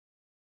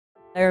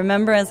I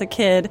remember as a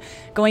kid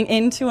going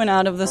into and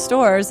out of the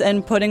stores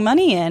and putting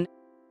money in.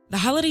 The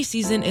holiday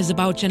season is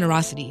about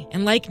generosity,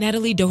 and like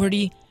Natalie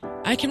Doherty,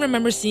 I can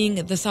remember seeing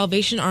the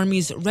Salvation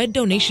Army's Red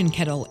Donation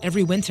Kettle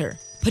every winter.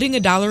 Putting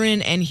 $1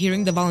 in and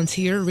hearing the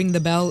volunteer ring the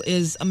bell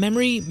is a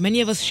memory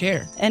many of us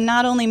share. And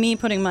not only me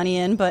putting money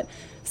in, but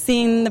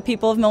seeing the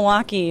people of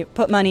Milwaukee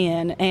put money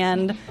in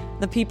and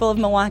the people of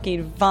Milwaukee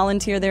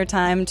volunteer their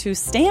time to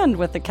stand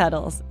with the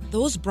kettles.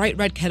 Those bright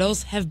red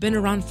kettles have been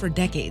around for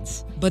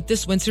decades, but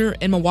this winter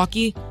in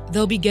Milwaukee,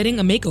 they'll be getting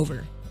a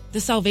makeover. The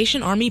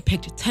Salvation Army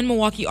picked 10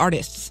 Milwaukee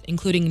artists,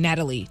 including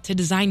Natalie, to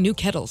design new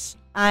kettles.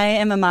 I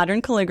am a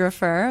modern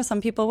calligrapher.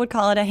 Some people would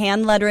call it a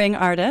hand lettering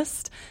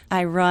artist.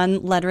 I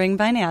run Lettering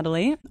by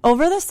Natalie.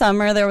 Over the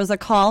summer, there was a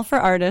call for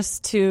artists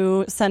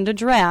to send a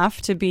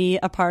draft to be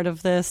a part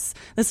of this.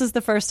 This is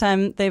the first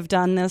time they've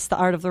done this, the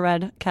Art of the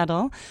Red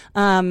Kettle.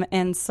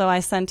 And so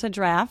I sent a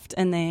draft,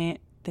 and they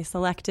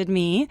selected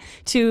me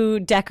to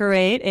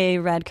decorate a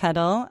red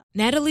kettle.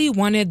 Natalie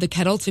wanted the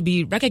kettle to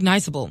be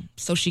recognizable,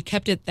 so she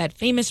kept it that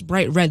famous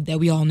bright red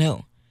that we all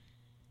know.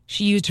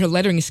 She used her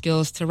lettering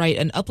skills to write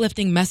an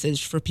uplifting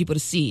message for people to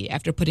see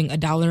after putting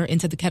 $1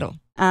 into the kettle.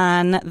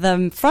 On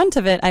the front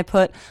of it, I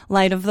put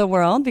Light of the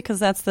World because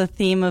that's the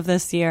theme of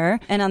this year.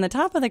 And on the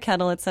top of the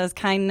kettle, it says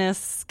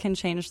kindness can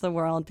change the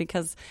world,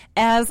 because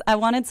as I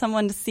wanted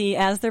someone to see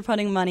as they're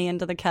putting money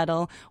into the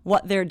kettle,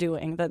 what they're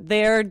doing, that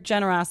their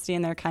generosity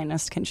and their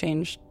kindness can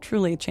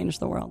truly change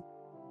the world.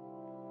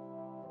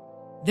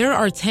 There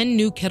are 10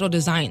 new kettle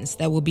designs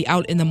that will be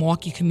out in the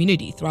Milwaukee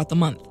community throughout the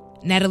month.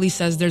 Natalie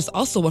says there's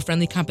also a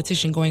friendly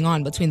competition going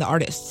on between the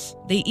artists.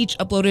 They each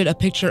uploaded a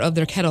picture of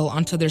their kettle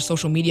onto their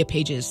social media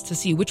pages to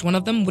see which one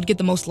of them would get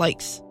the most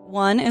likes.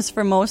 One is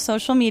for most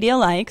social media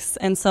likes,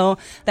 and so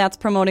that's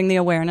promoting the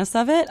awareness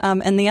of it.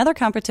 And the other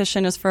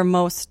competition is for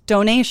most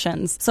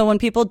donations. So when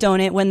people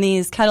donate, when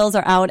these kettles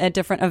are out at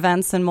different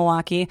events in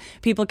Milwaukee,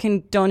 people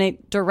can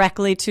donate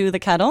directly to the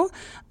kettle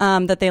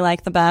that they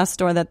like the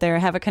best or that they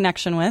have a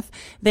connection with.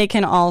 They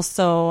can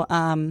also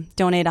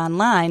donate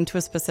online to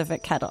a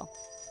specific kettle.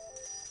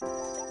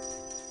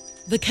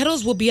 The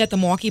kettles will be at the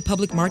Milwaukee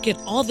Public Market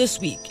all this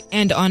week,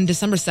 and on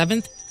December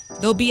 7th,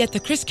 they'll be at the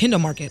Chris Kindle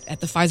Market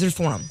at the Pfizer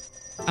Forum.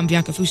 I'm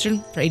Bianca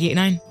Fuscher for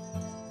 88.9.